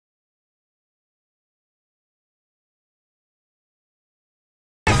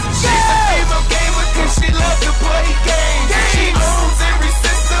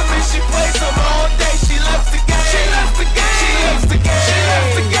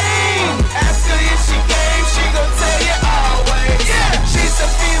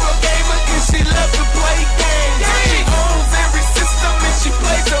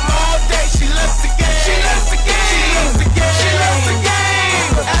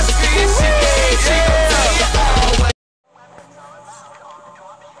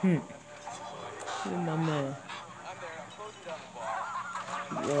Look at my man.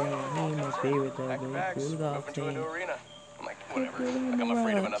 Yeah, he ain't my favorite though, but cool golf team. I'm like, Good whatever. girl in Like the I'm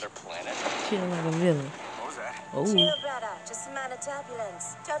afraid of garage. another planet. Chilling like a villain. What was that? Oh. Chill, brother. Just a man of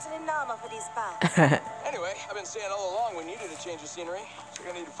turbulence. Totally normal for these parts. Anyway, I've been saying all along we needed a change of scenery. So we're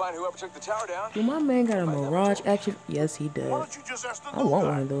gonna need to find whoever took the tower down. Do my man got a Mirage action? Yes, he does. Why don't you just ask the I want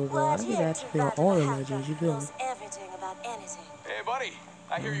one of those though. I Word get here, actually Team on Brother, all the the Hack legends, you Driver feel me? knows everything about anything. Hey, buddy.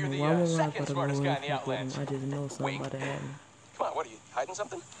 I hear you're the Why would I second gotta smartest go guy and in the fuck with him? Outlands. I just know something about to happen. Come on, what are you, hiding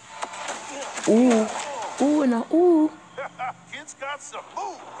something? Ooh. Ooh, and a ooh. Kid's got some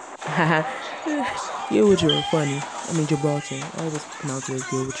moves. Yeah, with you are funny. I mean, Gibraltar. I always pronounce it as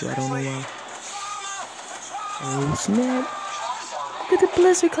good with you. I don't know why. Oh, snap. Look at the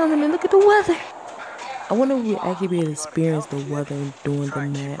blizzard coming in. Look at the weather. I wonder if we actually be able to experience the weather during the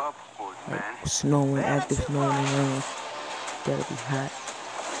map. Like snowing, active snowing and rain. That'll be hot.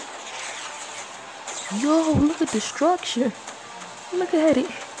 Yo, look at the structure. Look at it.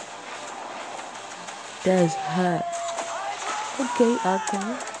 That's hot. Okay,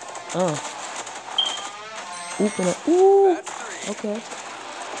 okay. Open up. Ooh. Okay.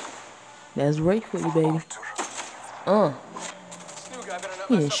 That's right for you, baby.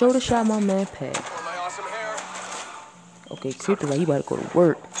 He didn't shoulder shot my man Pat. Okay, Kryptonite, he about to go to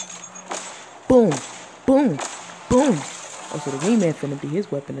work. Boom. Boom. Boom. Oh, so the wingman finna be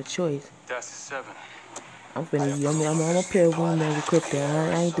his weapon of choice. That's 7. I'm finna use, I'm a pair of wingman with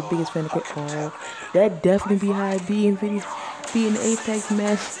Krypton. I ain't the biggest fan of Krypton. That definitely be how it be in video. Be in the Apex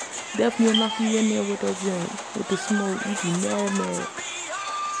match. Definitely knock you in there with that joint. With the smoke. You be mad.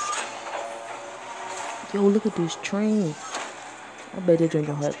 Yo, look at this train. I bet that joint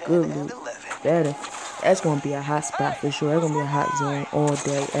gonna have good loot. Better. That's gonna be a hot spot for sure. That's gonna be a hot zone all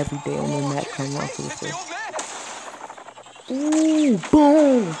day, every day on the map coming off to the first. Ooh,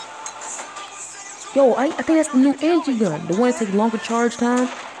 boom. Yo, I think that's the new energy gun. The one that takes longer charge time,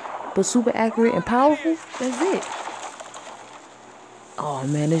 but super accurate and powerful. That's it. Oh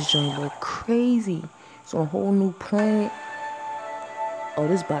man, this joint look crazy. It's on a whole new planet. Oh,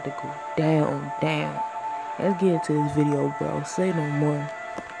 this about to go down. Let's get into this video, bro. Say no more.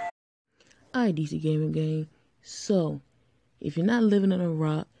 Alright, DC Gaming Gang. So, if you're not living in a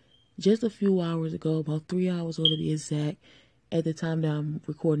rock, just a few hours ago, about 3 hours ago to be exact, at the time that I'm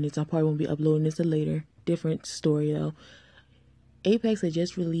recording this, I probably won't be uploading this later. Different story though. Apex had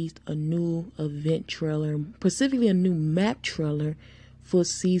just released a new event trailer, specifically a new map trailer for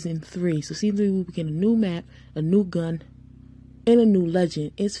Season 3. So Season 3 will begin a new map, a new gun, and a new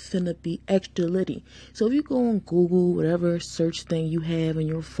legend. It's finna be extra litty. So if you go on Google, whatever search thing you have on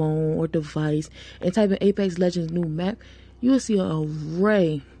your phone or device, and type in Apex Legends new map, you will see an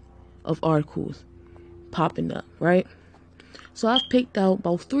array of articles popping up, right? So I've picked out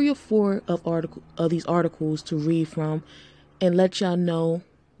about 3 or 4 of these articles to read from and let y'all know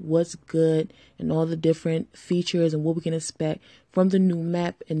what's good and all the different features and what we can expect from the new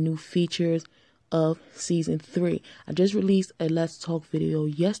map and new features of Season 3. I just released a Let's Talk video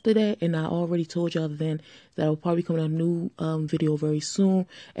yesterday, and I already told y'all then that I will probably come out a new video very soon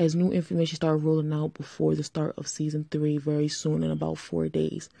as new information start rolling out before the start of Season 3 very soon in about 4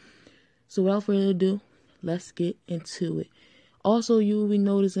 days. So without further ado, let's get into it. Also, you will be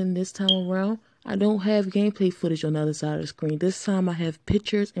noticing this time around, I don't have gameplay footage on the other side of the screen. This time I have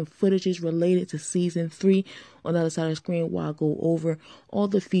pictures and footages related to Season 3 on the other side of the screen while I go over all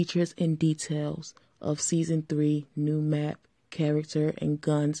the features and details of Season 3, new map, character, and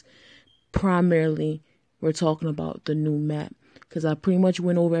guns. Primarily, we're talking about the new map because I pretty much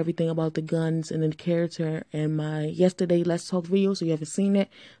went over everything about the guns and the character in my yesterday Let's Talk video. So if you haven't seen that,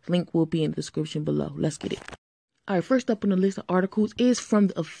 link will be in the description below. Let's get it. Alright, first up on the list of articles is from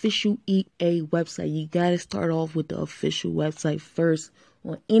the official EA website. You gotta start off with the official website first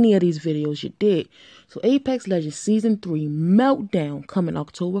on any of these videos you did. So Apex Legends Season 3 Meltdown coming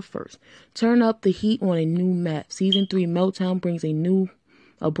October 1st. Turn up the heat on a new map. Season 3 Meltdown brings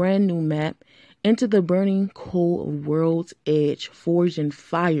a brand new map into the burning coal of World's Edge, forged in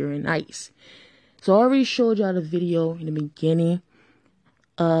fire and ice. So I already showed y'all the video in the beginning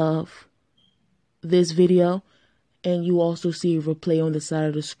of this video. And you also see a replay on the side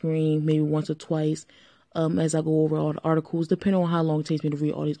of the screen, maybe once or twice, as I go over all the articles, depending on how long it takes me to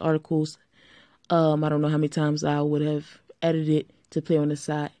read all these articles. I don't know how many times I would have edited to play on the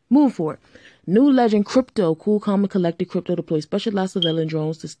side. Moving forward. New Legend Crypto. Cool, calm, and collected Crypto deploys specialized surveillance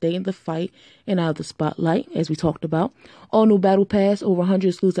drones to stay in the fight and out of the spotlight, as we talked about. All new Battle Pass. Over 100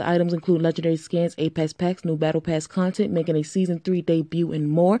 exclusive items include legendary skins, Apex packs, new Battle Pass content, making a Season 3 debut, and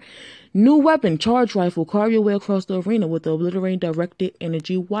more. New weapon, Charge Rifle. Carve your way across the arena with the Obliterating Directed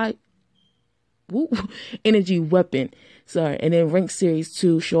Energy weapon. And then Rank Series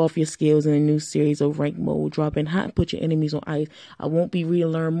 2, show off your skills in a new series of rank mode. Drop in hot and put your enemies on ice. I won't be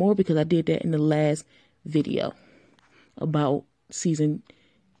relearn more because I did that in the last video about season,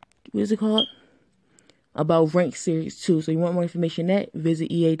 what is it called? About Rank Series 2. So you want more information on that,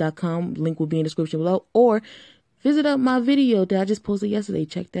 visit EA.com. Link will be in the description below. Or visit up my video that I just posted yesterday.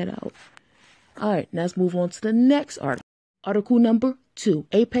 Check that out. Alright, now let's move on to the next article. Article number 2.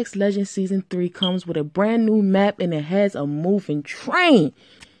 Apex Legends Season 3 comes with a brand new map and it has a moving train.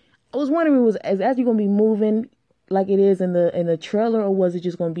 I was wondering, is it actually going to be moving like it is in the trailer, or was it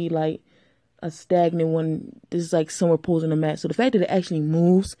just going to be like a stagnant one? This is like somewhere posing the map. So the fact that it actually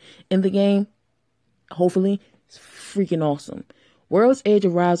moves in the game, hopefully, it's freaking awesome. World's Edge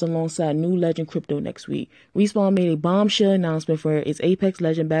arrives alongside New Legend Crypto next week. Respawn made a bombshell announcement for its Apex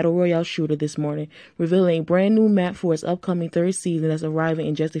Legend Battle Royale shooter this morning, revealing a brand new map for its upcoming 3rd season that's arriving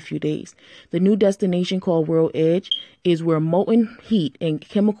in just a few days. The new destination, called World's Edge, is where molten heat and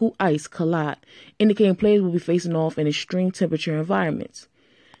chemical ice collide, indicating players will be facing off in extreme temperature environments.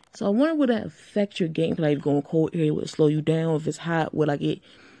 So I wonder, would that affect your gameplay? Like, going cold area, would it slow you down? If it's hot, would like it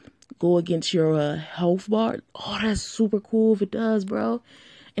go against your health bar? Oh, that's super cool if it does, bro.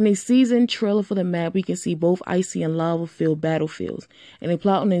 In a season trailer for the map, we can see both icy and lava-filled battlefields. And a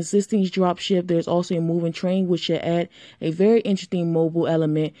plot on the existing dropship, there's also a moving train, which should add a very interesting mobile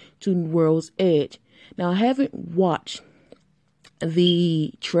element to World's Edge. Now, I haven't watched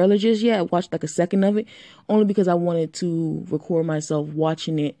the trailer just yet. I watched like a second of it, only because I wanted to record myself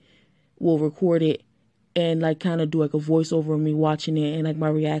watching it. We'll record it and like kind of do like a voiceover of me watching it and like my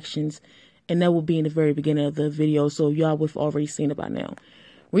reactions, and that will be in the very beginning of the video, so y'all would have already seen it by now.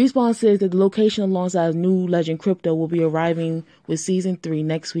 Respawn says that the location alongside New Legend Crypto will be arriving with Season 3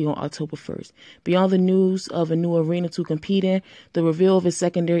 next week on October 1st. Beyond the news of a new arena to compete in, the reveal of a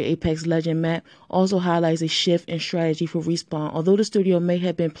secondary Apex Legend map also highlights a shift in strategy for Respawn. Although the studio may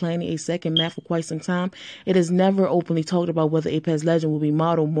have been planning a second map for quite some time, it has never openly talked about whether Apex Legend will be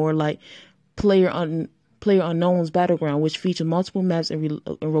modeled more like PlayerUnknown's Battleground, which features multiple maps in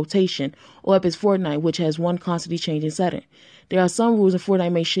rotation, or if it's Fortnite, which has one constantly changing setting. There are some rules, and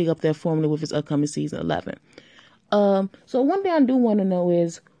Fortnite may shake up their formula with its upcoming Season 11. So one thing I do want to know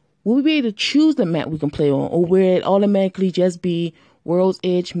is, will we be able to choose the map we can play on, or will it automatically just be World's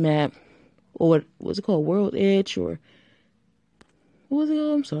Edge map, or what's it called, World's Edge, or what was it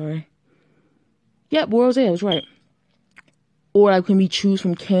called? I'm sorry. Yep, World's Edge, that's right. Or like, can we choose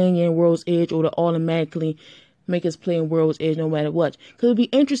from Canyon, World's Edge, or to automatically make us play in World's Edge no matter what? Because it'll be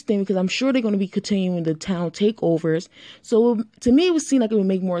interesting, because I'm sure they're going to be continuing the town takeovers. So to me, it would seem like it would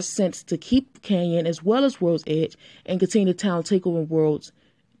make more sense to keep Canyon as well as World's Edge and continue the town takeover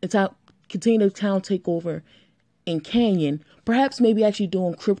continue the town takeover in Canyon. Perhaps maybe actually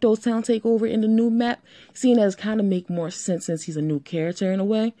doing Crypto's town takeover in the new map, seeing as kind of make more sense since he's a new character in a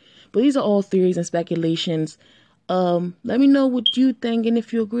way. But these are all theories and speculations. Let me know what you think and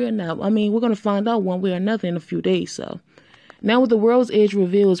if you agree or not. I mean, we're going to find out one way or another in a few days, so. Now with the World's Edge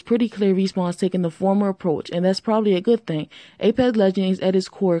reveal, it's pretty clear Respawn's taking the former approach, and that's probably a good thing. Apex Legends is at its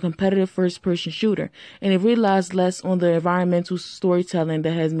core a competitive first-person shooter, and it relies less on the environmental storytelling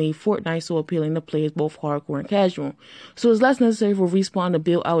that has made Fortnite so appealing to players both hardcore and casual. So it's less necessary for Respawn to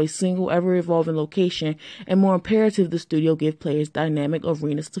build out a single, ever-evolving location, and more imperative the studio give players dynamic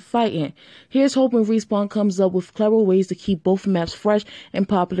arenas to fight in. Here's hoping Respawn comes up with clever ways to keep both maps fresh and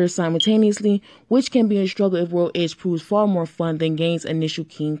popular simultaneously, which can be a struggle if World's Edge proves far more fun than game's initial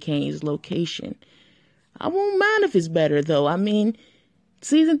King Canyon's location. I won't mind if it's better though. I mean,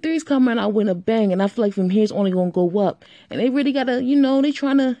 Season 3's coming out with a bang, and I feel like from here it's only gonna go up. And they really gotta, you know, they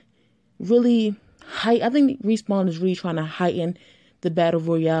trying to really I think Respawn is really trying to heighten the Battle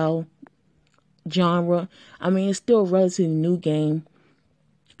Royale genre. I mean, it's still a relatively new game.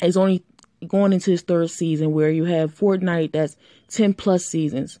 It's only going into its 3rd season, where you have Fortnite that's 10 plus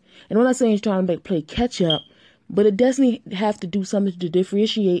seasons. And I'm not saying it's trying to play catch up, but it doesn't have to do something to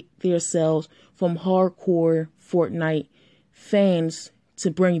differentiate themselves from hardcore Fortnite fans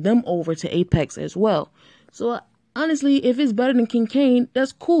to bring them over to Apex as well. So honestly, if it's better than King Canyon,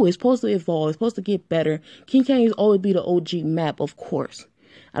 that's cool. It's supposed to evolve. It's supposed to get better. King Canyon will always be the OG map, of course.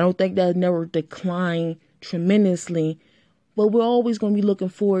 I don't think that'll never decline tremendously, but we're always going to be looking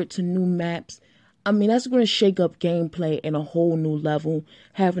forward to new maps. I mean, that's going to shake up gameplay in a whole new level,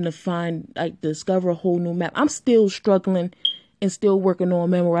 having to find, like, discover a whole new map. I'm still struggling and still working on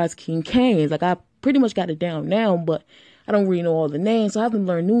memorize King K's. Like, I pretty much got it down now, but I don't really know all the names. So I have to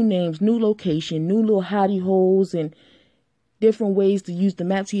learn new names, new location, new little hidey holes, and different ways to use the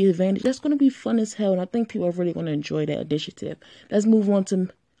map to your advantage. That's going to be fun as hell, and I think people are really going to enjoy that initiative. Let's move on to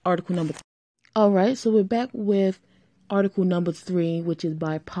article number 3. Alright, so we're back with article number 3, which is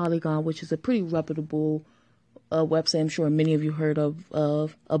by Polygon, which is a pretty reputable website I'm sure many of you heard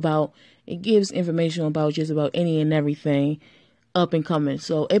of about. It gives information about just about any and everything up and coming.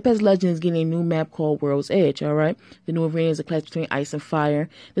 So Apex Legends is getting a new map called World's Edge. Alright, the new arena is a clash between ice and fire.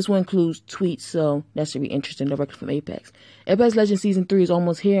 This one includes tweets, so that should be interesting directly from Apex. Apex Legends Season 3 is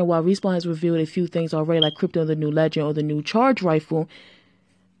almost here, and while Respawn has revealed a few things already, like Crypto the new legend or the new charge rifle,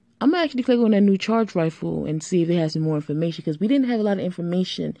 I'm going to actually click on that new charge rifle and see if it has some more information, because we didn't have a lot of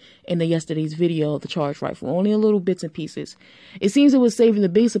information in yesterday's video of the charge rifle, only a little bits and pieces. It seems it was saving the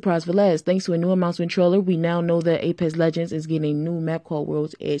big surprise for last. Thanks to a new announcement trailer, we now know that Apex Legends is getting a new map called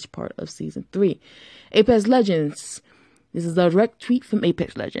World's Edge, part of Season 3. Apex Legends. This is a direct tweet from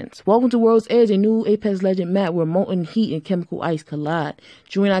Apex Legends. Welcome to World's Edge, a new Apex Legend map where molten heat and chemical ice collide.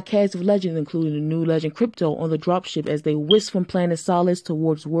 Join our cast of legends, including the new legend Crypto, on the dropship as they whisk from planet Solace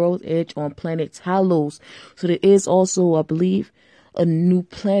towards World's Edge on planet Talos. So there is also, I believe, a new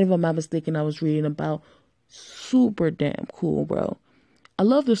planet, if I'm not mistaken, I was reading about. Super damn cool, bro. I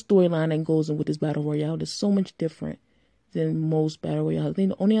love the storyline that goes in with this Battle Royale. It's so much different than most Battle Royale. I think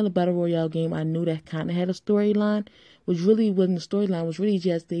the only other Battle Royale game I knew that kind of had a storyline, which really wasn't a storyline, was really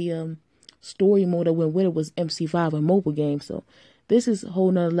just the story mode that went with it, was MC5, a mobile game. So this is a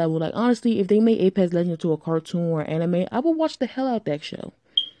whole nother level. Like, honestly, if they made Apex Legends into a cartoon or anime, I would watch the hell out that show.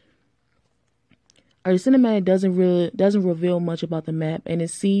 Our cinematic doesn't reveal much about the map, and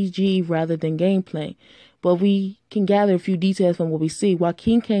it's CG rather than gameplay. But we can gather a few details from what we see. While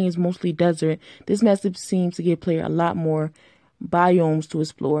King Kane is mostly desert, this map seems to give player a lot more biomes to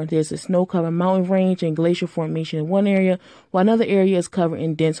explore. There's a snow-covered mountain range and glacier formation in one area, while another area is covered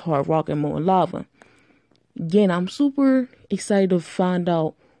in dense hard rock and molten lava. Again, I'm super excited to find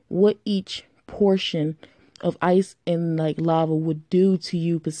out what each portion of ice and like lava would do to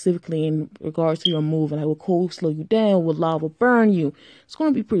you specifically in regards to your move. And like, will cold slow you down? Will lava burn you? It's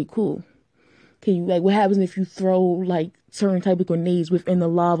going to be pretty cool. Can you, like, what happens if you throw like certain type of grenades within the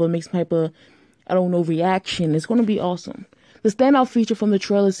lava, makes some type of, I don't know, reaction? It's going to be awesome. The standout feature from the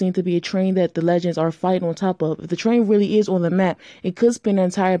trailer seemed to be a train that the legends are fighting on top of. If the train really is on the map, it could spend the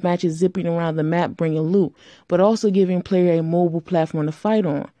entire matches zipping around the map bringing loot, but also giving player a mobile platform to fight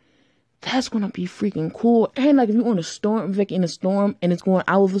on. That's going to be freaking cool. And like, if you're on a storm, Vic, in a storm, and it's going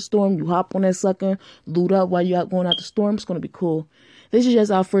out of the storm, you hop on that sucker, loot up while you're out going out the storm. It's going to be cool. This is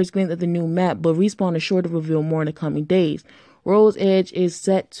just our first glimpse at the new map, but Respawn is sure to reveal more in the coming days. World's Edge is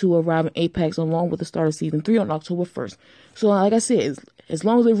set to arrive in Apex along with the start of Season 3 on October 1st. So like I said, as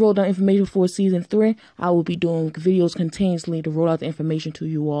long as they roll down information for Season 3, I will be doing videos continuously to roll out the information to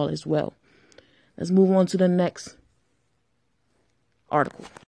you all as well. Let's move on to the next article.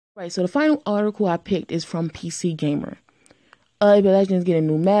 Right, so the final article I picked is from PC Gamer. Apex Legends get a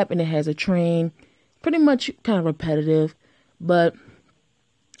new map and it has a train. Pretty much kind of repetitive, but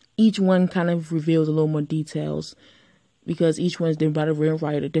each one kind of reveals a little more details, because each one is different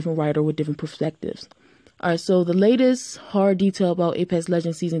by a different writer with different perspectives. Alright, so the latest hard detail about Apex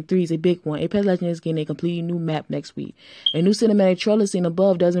Legends Season 3 is a big one. Apex Legends is getting a completely new map next week. A new cinematic trailer seen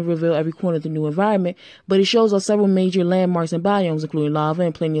above doesn't reveal every corner of the new environment, but it shows us several major landmarks and biomes, including lava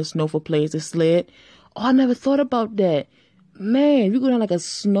and plenty of snow for players to sled. Oh, I never thought about that. Man, if you go down like a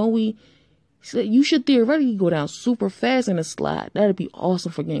snowy, you should theoretically go down super fast in a slide. That'd be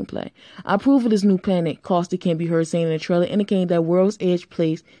awesome for gameplay. I approve of this new planet. Caustic can be heard saying in the trailer, indicating that World's Edge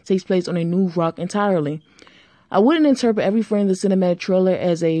takes place on a new rock entirely. I wouldn't interpret every frame of the cinematic trailer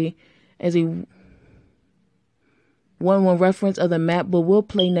as a one reference of the map, but will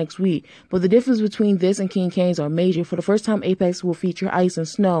play next week. But the difference between this and King Kane's are major. For the first time, Apex will feature ice and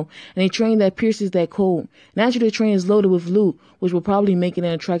snow, and a train that pierces that cold. Naturally, the train is loaded with loot, which will probably make it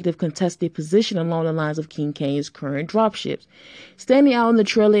an attractive contested position along the lines of King Kane's current dropships. Standing out in the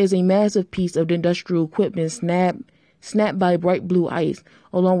trailer is a massive piece of industrial equipment snapped by bright blue ice,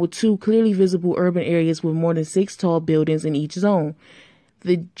 along with two clearly visible urban areas with more than 6 tall buildings in each zone.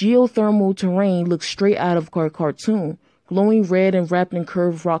 The geothermal terrain looks straight out of a cartoon, glowing red and wrapped in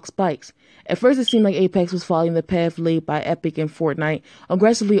curved rock spikes. At first, it seemed like Apex was following the path laid by Epic and Fortnite,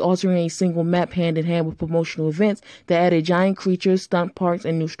 aggressively altering a single map hand in hand with promotional events that added giant creatures, stunt parks,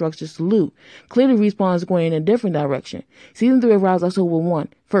 and new structures to loot. Clearly, Respawn is going in a different direction. Season 3 arrives October 1.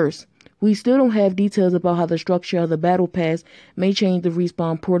 First, We still don't have details about how the structure of the Battle Pass may change the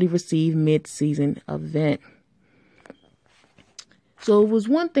Respawn poorly received mid-season event. So it was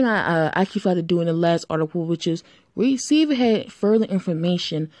one thing I actually tried to do in the last article, which is see if it had further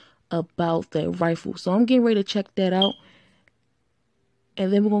information about that rifle. So I'm getting ready to check that out.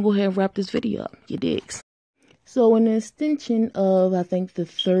 And then we're going to go ahead and wrap this video up. You digs? So in the extension of, I think, the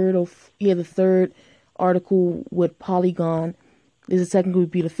third article with Polygon, this is technically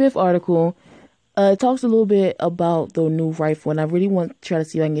be the 5th article. It talks a little bit about the new rifle, and I really want to try to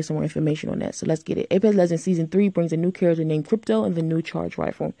see if I can get some more information on that. So let's get it. Apex Legends Season 3 brings a new character named Crypto and the new charge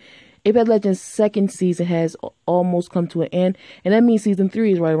rifle. Apex Legends' 2nd season has almost come to an end, and that means Season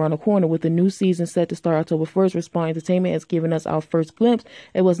 3 is right around the corner. With the new season set to start October 1st, Respawn Entertainment has given us our first glimpse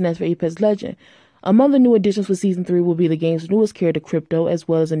at what's next for Apex Legends. Among the new additions for Season 3 will be the game's newest character, Crypto, as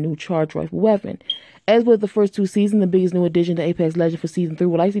well as a new charge rifle weapon. As with the first 2 seasons, the biggest new addition to Apex Legends for Season 3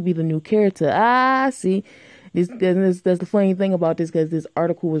 will likely be the new character. See, that's the funny thing about this, because this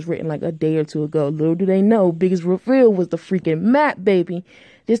article was written like a day or two ago. Little do they know, biggest reveal was the freaking map, baby.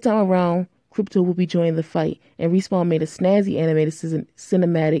 This time around, Crypto will be joining the fight, and Respawn made a snazzy animated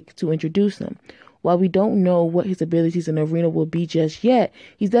cinematic to introduce him. While we don't know what his abilities in the arena will be just yet,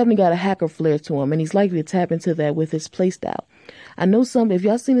 he's definitely got a hacker flair to him, and he's likely to tap into that with his playstyle. I know if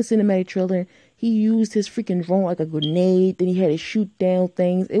y'all seen the cinematic trailer, he used his freaking drone like a grenade, then he had to shoot down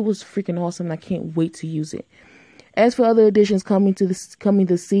things. It was freaking awesome, and I can't wait to use it. As for other additions coming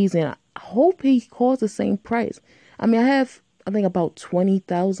this season, I hope he costs the same price. I mean, I think about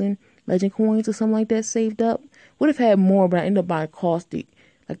 20,000 legend coins or something like that saved up. Would have had more, but I ended up buying Caustic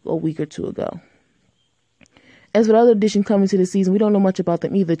like a week or two ago. As for the other additions coming to the season, we don't know much about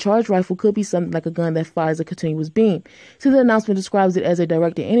them either. Charge rifle could be something like a gun that fires a continuous beam. So the announcement describes it as a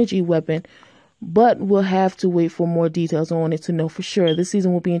directed energy weapon, but we'll have to wait for more details on it to know for sure. This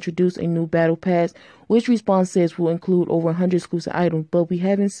season will be introduced a new battle pass, which Respawn says will include over 100 exclusive items, but we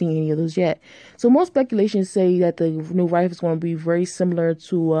haven't seen any of those yet. So most speculations say that the new rifle is going to be very similar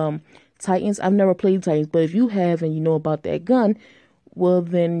to Titans. I've never played Titans, but if you have and you know about that gun, well,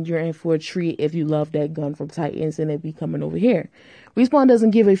 then you're in for a treat if you love that gun from Titans and it be coming over here. Respawn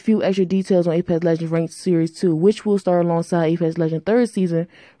doesn't give a few extra details on Apex Legends Ranked Series 2, which will start alongside Apex Legends 3rd season.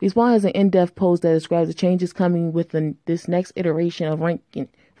 Respawn has an in-depth post that describes the changes coming with this next iteration of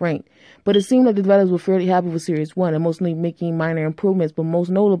Ranked. But it seemed like the developers were fairly happy with Series 1 and mostly making minor improvements, but most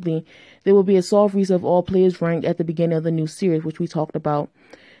notably, there will be a soft reset of all players ranked at the beginning of the new series, which we talked about.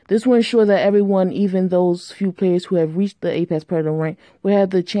 This will ensure that everyone, even those few players who have reached the Apex Predator rank, will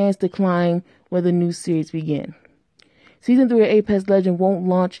have the chance to climb where the new series begin. Season 3 of Apex Legends won't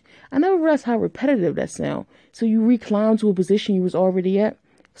launch. I never realized how repetitive that sounds. So you reclimb to a position you was already at.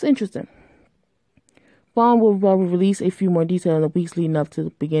 It's interesting. Spawn will probably release a few more details in the weeks leading up to the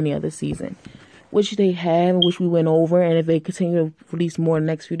beginning of the season, which they have and which we went over. And if they continue to release more in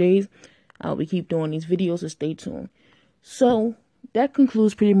the next few days, we keep doing these videos, so stay tuned. So that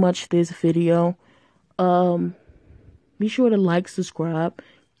concludes pretty much this video. Be sure to like, subscribe,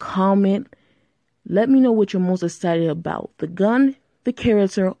 comment. Let me know what you're most excited about. The gun, the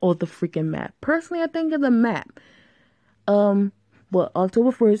character, or the freaking map. Personally, I think of the map. But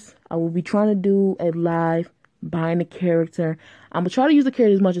October 1st, I will be trying to do a live buying the character. I'm going to try to use the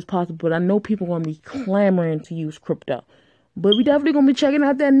character as much as possible, but I know people are going to be clamoring to use Crypto. But we definitely going to be checking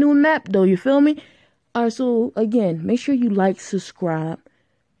out that new map, though. You feel me? Alright, so again, make sure you like, subscribe,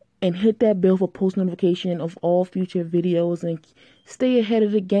 and hit that bell for post notification of all future videos, and stay ahead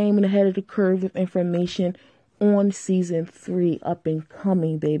of the game and ahead of the curve with information on Season 3 up and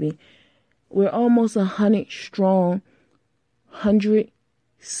coming, baby. We're almost 100 strong, 100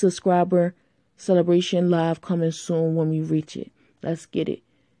 subscriber celebration live coming soon when we reach it. Let's get it.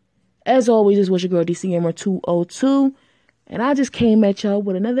 As always, this was your girl DC Gamer 202. And I just came at y'all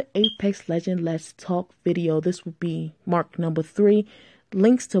with another Apex Legends Let's Talk video. This will be mark number 3.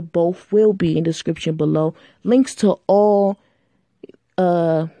 Links to both will be in the description below. Links to all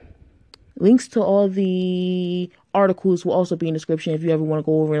the articles will also be in the description if you ever want to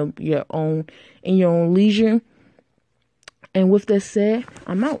go over in your own leisure. And with that said,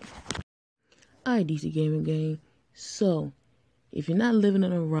 I'm out. Alright, DC Gaming Gang. So, if you're not living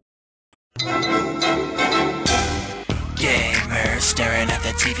in a rock, Gamer staring at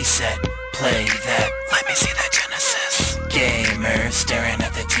the TV set, play that, let me see that Genesis. Gamer staring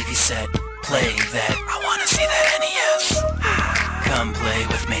at the TV set, play that, I wanna see that NES. Come play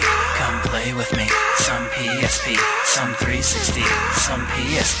with me, come play with me. Some PSP, some 360, some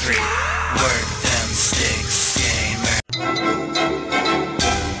PS3. Work them sticks, gamer.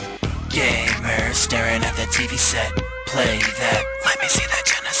 Gamer staring at the TV set, play that, let me see that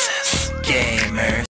Genesis. Gamer